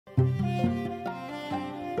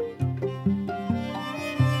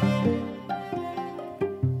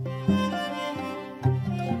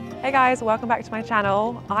Hey guys, welcome back to my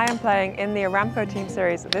channel. I am playing in the Aramco Team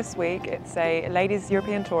Series this week. It's a ladies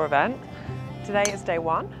European Tour event. Today is day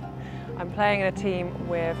one. I'm playing in a team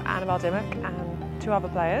with Annabel Dimmock and two other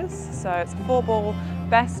players. So it's a 4-ball,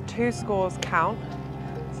 best 2 scores count.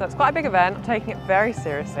 So it's quite a big event. I'm taking it very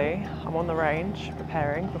seriously. I'm on the range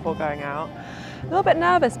preparing before going out. A little bit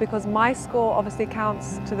nervous because my score obviously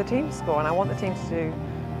counts to the team score and I want the team to do,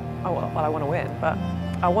 oh well, I want to win, but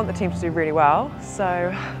I want the team to do really well.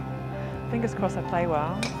 So fingers crossed I play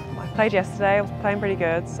well. I played yesterday, I was playing pretty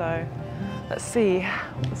good, so let's see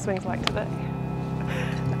what the swing's like today.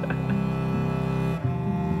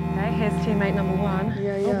 Okay, here's teammate number 1.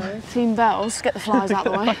 Yeah. Team Bells, get the flies out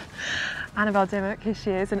of the way. Annabel Dimmock, here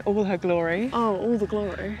she is in all her glory. Oh, all the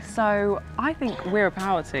glory. So I think we're a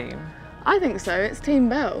power team. I think so, it's Team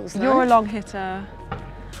Bells. No? You're a long hitter.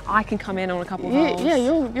 I can come in on a couple of holes. Yeah,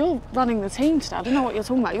 you're running the team today. I don't know what you're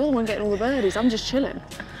talking about. You're the one getting all the birdies. I'm just chilling.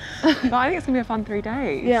 But I think it's going to be a fun 3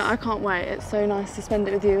 days. Yeah, I can't wait. It's so nice to spend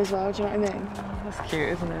it with you as well. Do you know what I mean? Oh, that's cute,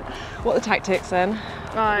 isn't it? What are the tactics then?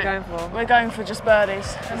 Right, what are we going for? We're going for just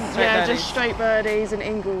birdies. Birdies. Just straight birdies and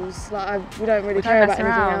ingles. Like we don't really care about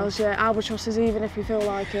anything else. Yeah, albatrosses even if we feel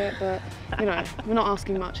like it. But you know, we're not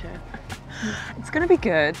asking much here. It's going to be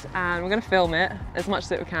good, and we're going to film it as much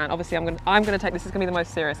as we can. Obviously, I'm going to take this. Is going to be the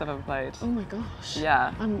most serious I've ever played. Oh my gosh.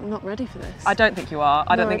 Yeah. I'm not ready for this. I don't think you are.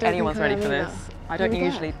 I don't think anyone's ready for either. this. I don't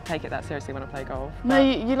usually take it that seriously when I play golf. No,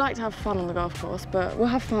 you like to have fun on the golf course, but we'll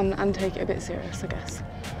have fun and take it a bit serious, I guess.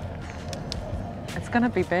 It's going to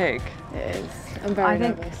be big. It is. I'm very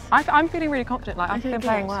nervous. I'm feeling really confident. Like I've been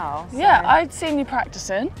playing well. So. Yeah, I'd seen you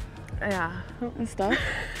practicing. Yeah. And stuff.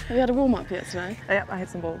 Have you had a warm-up yet today? Yep, I hit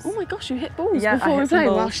some balls. Oh my gosh, you hit balls yeah, before we played.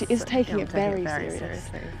 Well, she is taking it very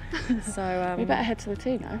seriously. So we better head to the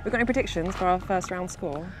tee now. We've got any predictions for our first round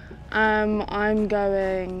score? I'm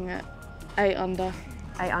going 8 under.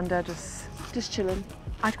 8 under, just chilling.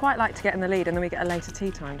 I'd quite like to get in the lead and then we get a later tee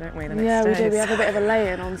time, don't we? The next yeah, we day. do. We have a bit of a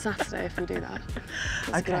lay-in on Saturday if we do that.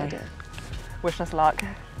 That's a good idea. Wish us luck.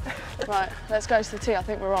 Right, let's go to the tee. I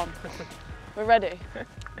think we're on. We're ready.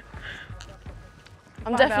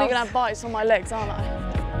 I'm definitely going to have bites on my legs, aren't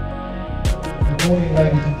I? Good morning,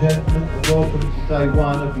 ladies and gentlemen, and welcome to day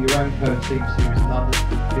 1 of the Aramco Team Series London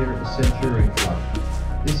here at the Centurion Club.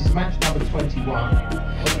 This is match number 21. On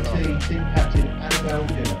the tee, team captain Annabel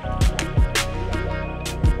Dimmock.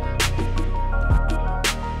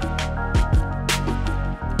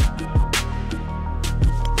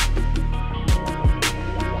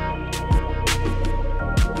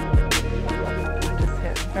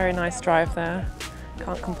 Very nice drive there,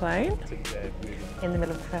 can't complain. In the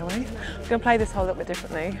middle of the fairway. I'm going to play this hole a little bit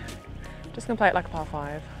differently. Just going to play it like a par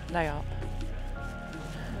 5, lay up,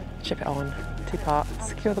 chip it on, 2 putt,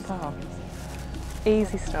 secure the par.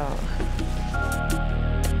 Easy start.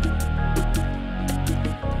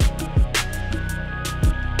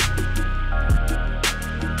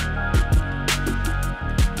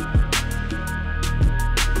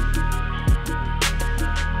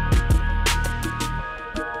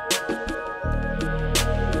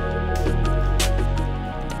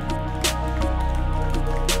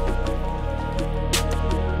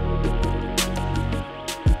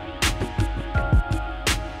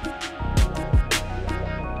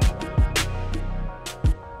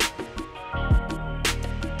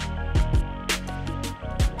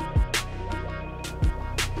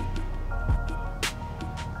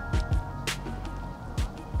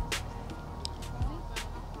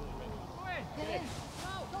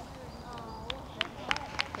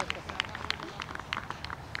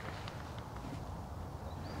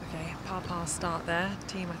 Par start there.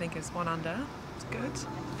 Team I think is 1 under. It's good.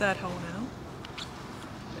 3rd hole now.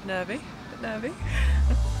 Bit nervy.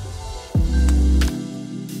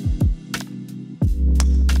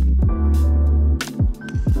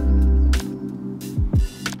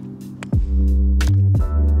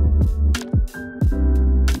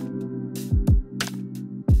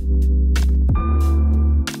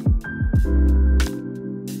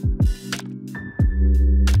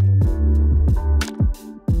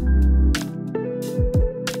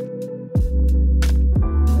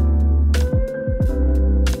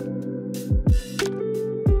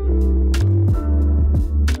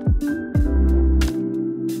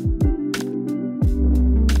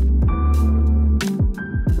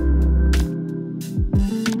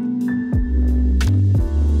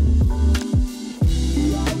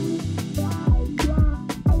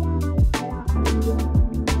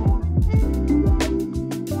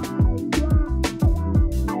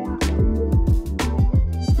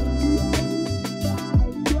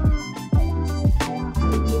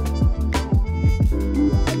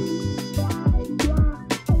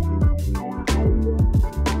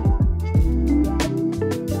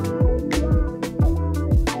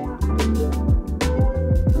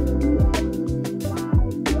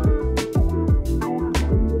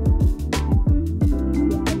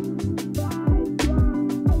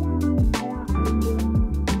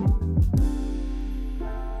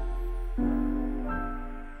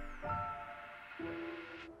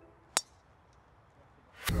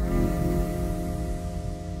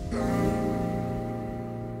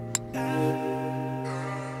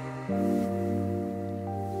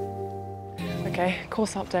 Okay,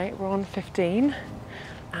 course update, we're on 15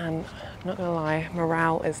 and I'm not gonna lie,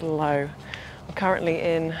 morale is low. I'm currently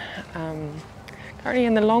in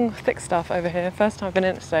the long, thick stuff over here. First time I've been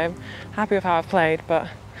in it today. I'm happy with how I've played, but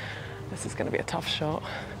this is gonna be a tough shot.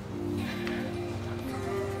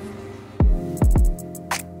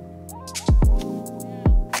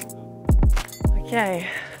 Okay,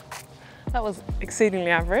 that was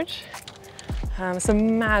exceedingly average.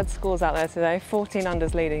 Some mad scores out there today, 14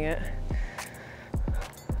 unders leading it.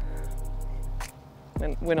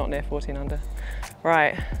 And we're not near 14 under.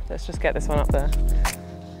 Right, let's just get this one up there.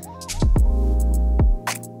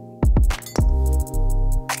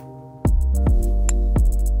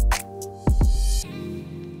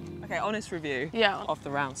 Okay, honest review of the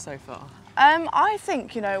round so far. I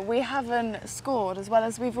think, you know, we haven't scored as well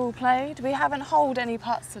as we've all played. We haven't holed any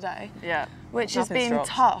putts today. Yeah. Which has been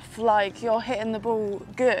tough. Like, you're hitting the ball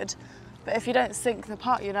good, but if you don't sink the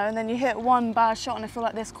putt, you know, and then you hit one bad shot, and I feel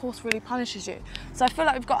like this course really punishes you. So I feel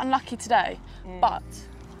like we've got unlucky today, but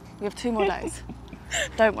we have 2 more days,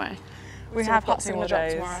 don't we? We have got 2 more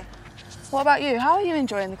days. Tomorrow. What about you? How are you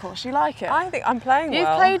enjoying the course? You like it? I think I'm playing well.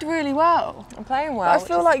 You've played really well. I'm playing well. But I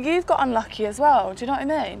feel like you've got unlucky as well. Do you know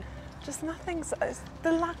what I mean? Just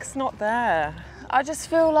the luck's not there. I just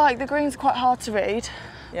feel like the greens are quite hard to read,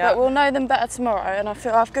 but we'll know them better tomorrow, and I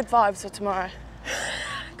feel I have good vibes for tomorrow.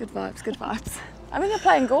 Good vibes, good vibes. I mean, you're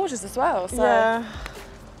playing gorgeous as well, so. Yeah.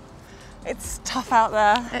 It's tough out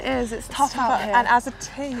there. It is, it's tough out here. And as a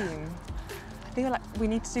team, I feel like we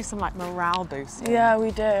need to do some like morale boosting. Yeah, we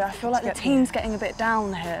do. I feel like the team's getting a bit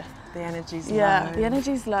down here. The energy's low. Yeah, the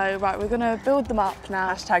energy's low. Right, we're going to build them up now.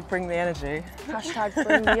 Hashtag bring the energy. Hashtag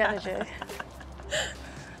bring the energy.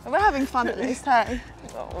 And we're having fun at least, hey?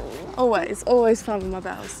 Oh. Always fun with my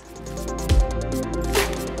bells.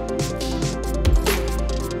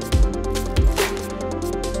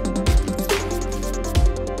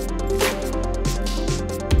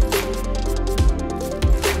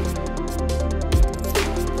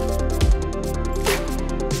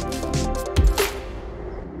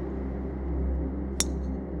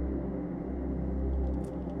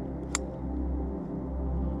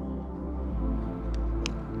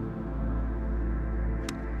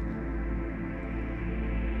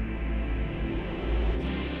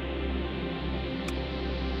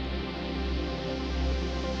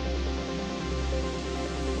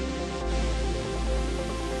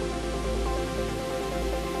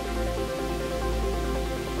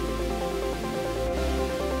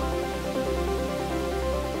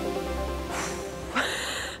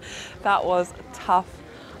 That was tough.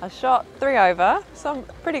 I shot 3 over, some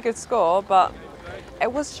pretty good score, but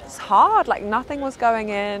it was just hard. Like nothing was going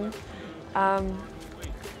in. I'm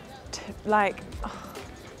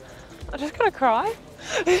just gonna cry.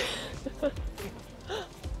 It's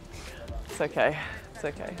okay, it's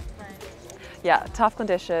okay. Yeah, tough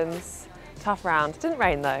conditions, tough round. Didn't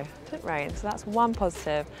rain though, didn't rain, so that's one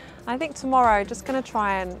positive. I think tomorrow, just gonna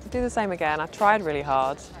try and do the same again. I tried really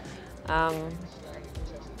hard.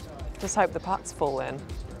 Just hope the putts fall in.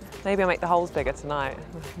 Maybe I'll make the holes bigger tonight.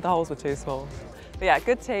 The holes were too small. But yeah,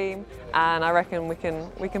 good team, and I reckon we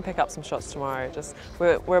can pick up some shots tomorrow. Just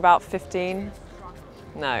we're about 15,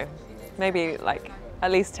 no, maybe like at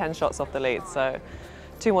least 10 shots off the lead. So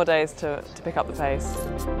 2 more days to pick up the pace.